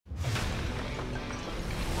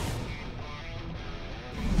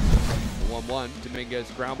1-1. Dominguez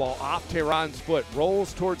ground ball off Tehran's foot.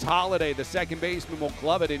 Rolls towards Holiday. The second baseman will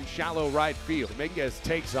glove it in shallow right field. Dominguez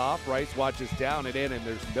takes off. Rice watches down and in, and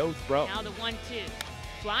there's no throw. Now the 1-2.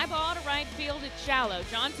 Fly ball to right field at shallow.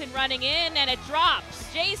 Johnson running in, and it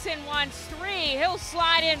drops. Jason wants 3. He'll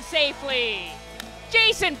slide in safely.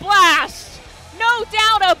 Jason blast! No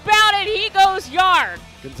doubt about it, he goes yard.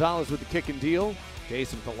 Gonzalez with the kick and deal.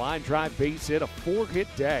 Jason with the line drive base hit, a 4-hit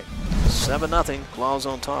day. 7-0, Claws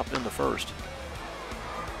on top in the first.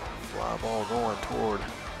 Fly ball going toward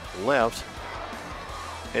left.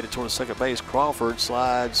 Headed toward second base. Crawford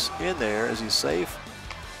slides in there as he's safe.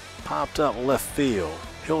 Popped up left field.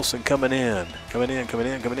 Hilson coming in. And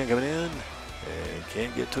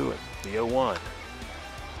can't get to it. The 0-1.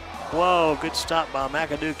 Whoa, good stop by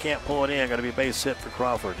McAdoo. Can't pull it in. Going to be a base hit for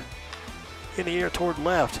Crawford. In the air toward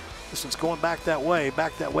left. This one's going back that way,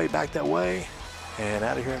 back that way. And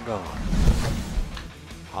out of here and gone.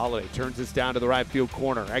 Holiday turns this down to the right field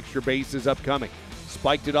corner. Extra base is upcoming.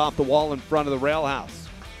 Spiked it off the wall in front of the rail house.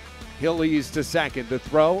 He'll ease to second. The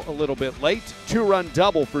throw a little bit late. 2-run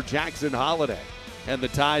double for Jackson Holiday. And the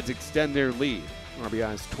Tides extend their lead.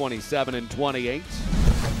 RBI's 27 and 28.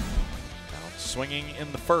 Swinging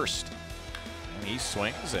in the first. And he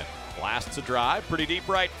swings and blasts a drive. Pretty deep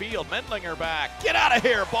right field. Mendlinger back. Get out of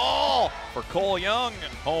here. Ball for Cole Young.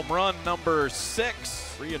 And home run number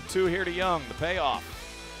 6. 3-2 here to Young. The payoff.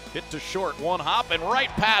 Hit to short. One hop and right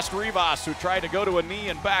past Rivas, who tried to go to a knee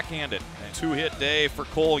and backhand it. And 2-hit day for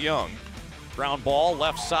Cole Young. Ground ball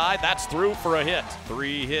left side. That's through for a hit.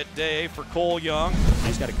 3-hit day for Cole Young.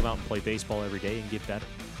 He's got to come out and play baseball every day and get better.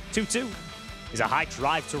 2-2 is a high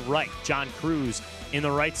drive to right. John Cruz in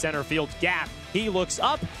the right center field gap. He looks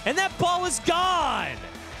up, and that ball is gone.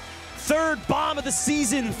 Third bomb of the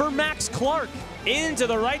season for Max Clark. Into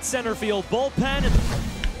the right center field bullpen.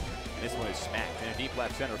 This one is smacked in a deep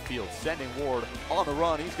left center field, sending Ward on the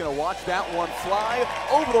run. He's going to watch that one fly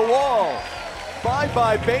over the wall.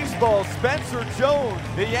 Bye-bye baseball, Spencer Jones,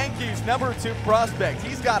 the Yankees' number 2 prospect.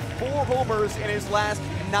 He's got 4 homers in his last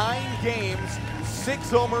 9 games, 6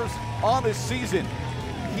 homers on the season.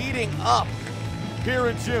 Heating up here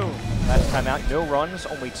in June. Last time out, no runs,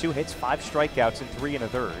 only 2 hits, 5 strikeouts, and 3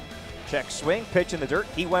 1/3. Check swing, pitch in the dirt.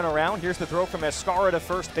 He went around. Here's the throw from Escara to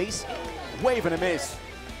first base. Wave and a miss.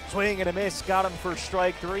 Swing and a miss, got him for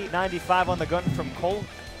strike 3. 95 on the gun from Cole.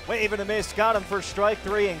 Wave and a miss, got him for strike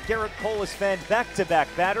 3, and Gerrit Cole has fanned back-to-back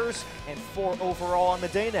batters and 4 overall on the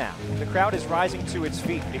day now. The crowd is rising to its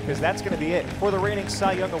feet because that's going to be it for the reigning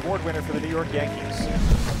Cy Young Award winner for the New York Yankees.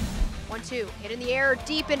 1-2, hit in the air,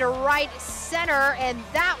 deep into right center, and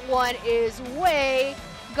that one is way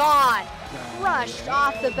gone. Crushed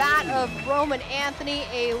off the bat of Roman Anthony,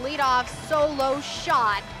 a leadoff solo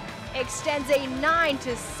shot. Extends a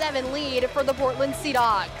 9-7 lead for the Portland Sea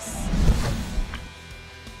Dogs.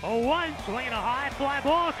 0-1, swinging a high fly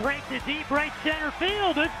ball, cranked to deep right center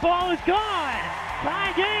field. This ball is gone.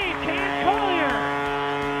 Tie game, Cam Collier.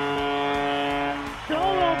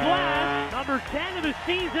 Solo blast, number 10 of the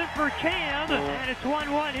season for Cam, and it's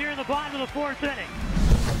 1-1 here in the bottom of the 4th inning.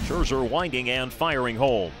 Scherzer winding and firing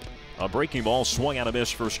home. A breaking ball swung out a miss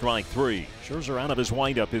for strike 3. Scherzer out of his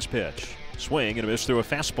windup, his pitch. Swing and a miss through a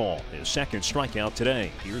fastball. His second strikeout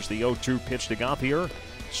today. Here's the 0-2 pitch to Gauthier.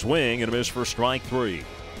 Swing and a miss for strike 3.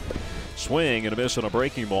 Swing and a miss on a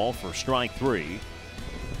breaking ball for strike 3.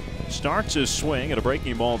 Starts his swing and a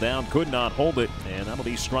breaking ball down, could not hold it, and that'll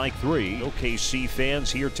be strike 3. OKC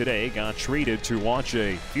fans here today got treated to watch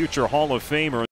a future Hall of Famer